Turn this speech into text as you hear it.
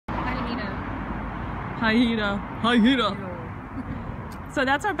Hi, Hito. Hi, Hito. So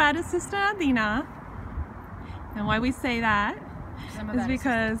that's our baddest sister, Adina. And why we say that is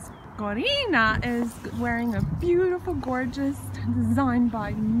because Corina is wearing a beautiful, gorgeous design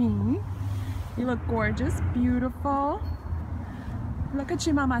by me. You look gorgeous, beautiful. Look at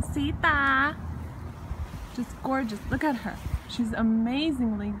you, mamacita. Just gorgeous. Look at her. She's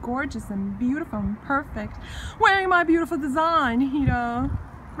amazingly gorgeous and beautiful and perfect. Wearing my beautiful design, Hito.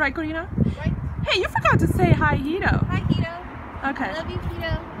 Right, Corina? Right. Hey, you forgot to say hi, Hito. Hi, Hito. Okay. I love you,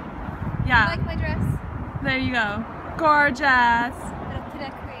 Hito. Yeah. You like my dress? There you go. Gorgeous. To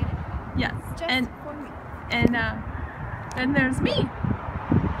decorate it. Yes. Just for me. And then there's me.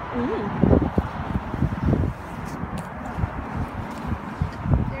 Ooh.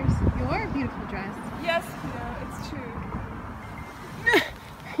 There's your beautiful dress. Yes, Hito, it's true.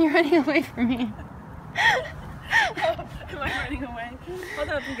 You're running away from me. Am I running away? Hold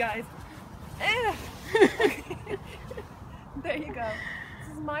up, you guys. There you go. This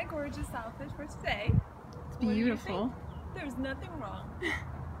is my gorgeous outfit for today. It's beautiful. There's nothing wrong.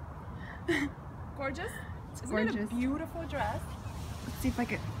 Gorgeous? It's Isn't gorgeous. it a beautiful dress? Let's see if I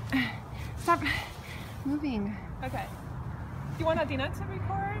could stop moving. Okay. Do you want Adina to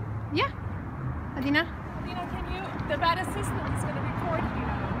record? Yeah. Adina, Adina, can you? The bad assistant is going to record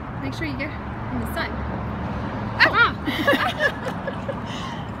you. make sure you get in the sun.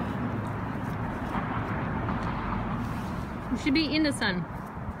 You should be in the sun.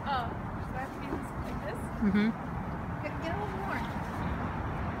 Oh, do I have to be like this? Mm-hmm. Get a little more.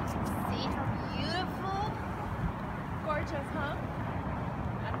 See how beautiful? Gorgeous, huh?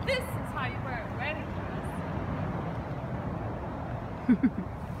 And this is how you wear a wedding dress.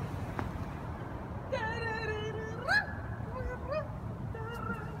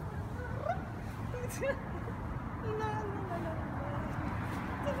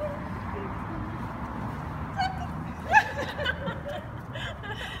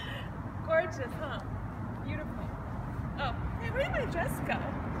 Gorgeous, huh? Beautiful. Oh, hey, where did my dress go?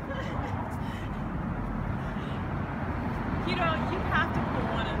 You have to put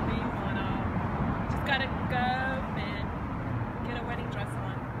one of these on. Just gotta go and get a wedding dress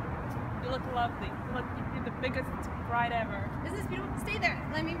on. You look lovely. You're the biggest bride ever. This is beautiful. Stay there.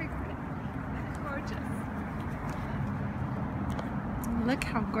 Let me record it. Gorgeous. Look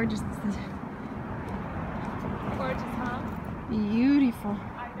how gorgeous this is. Gorgeous, huh? Beautiful.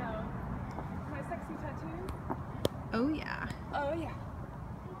 I know. My sexy tattoos? Oh yeah. Oh yeah.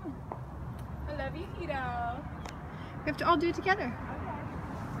 I love you, Hito. We have to all do it together. Okay.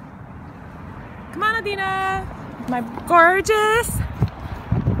 Come on, Adina. My gorgeous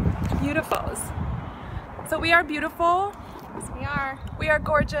beautifuls. So we are beautiful. Yes, we are. We are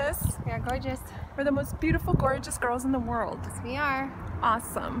gorgeous. We are gorgeous. We're the most beautiful, gorgeous girls in the world. Yes, we are.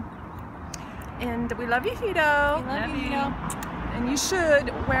 Awesome. And we love you, Hito. We love you, Hito. And you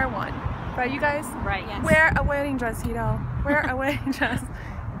should wear one. Right, you guys? Right, yes. Wear a wedding dress, Hito. Wear a wedding dress.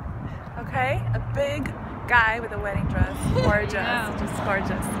 Okay? A big guy with a wedding dress. Gorgeous. Yeah. Just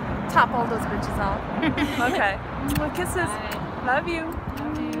gorgeous. Top all those bitches off. Okay. Kisses. Bye. Love you.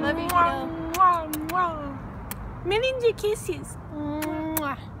 Love you, Hito. Millions of kisses.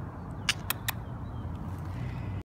 Mwah.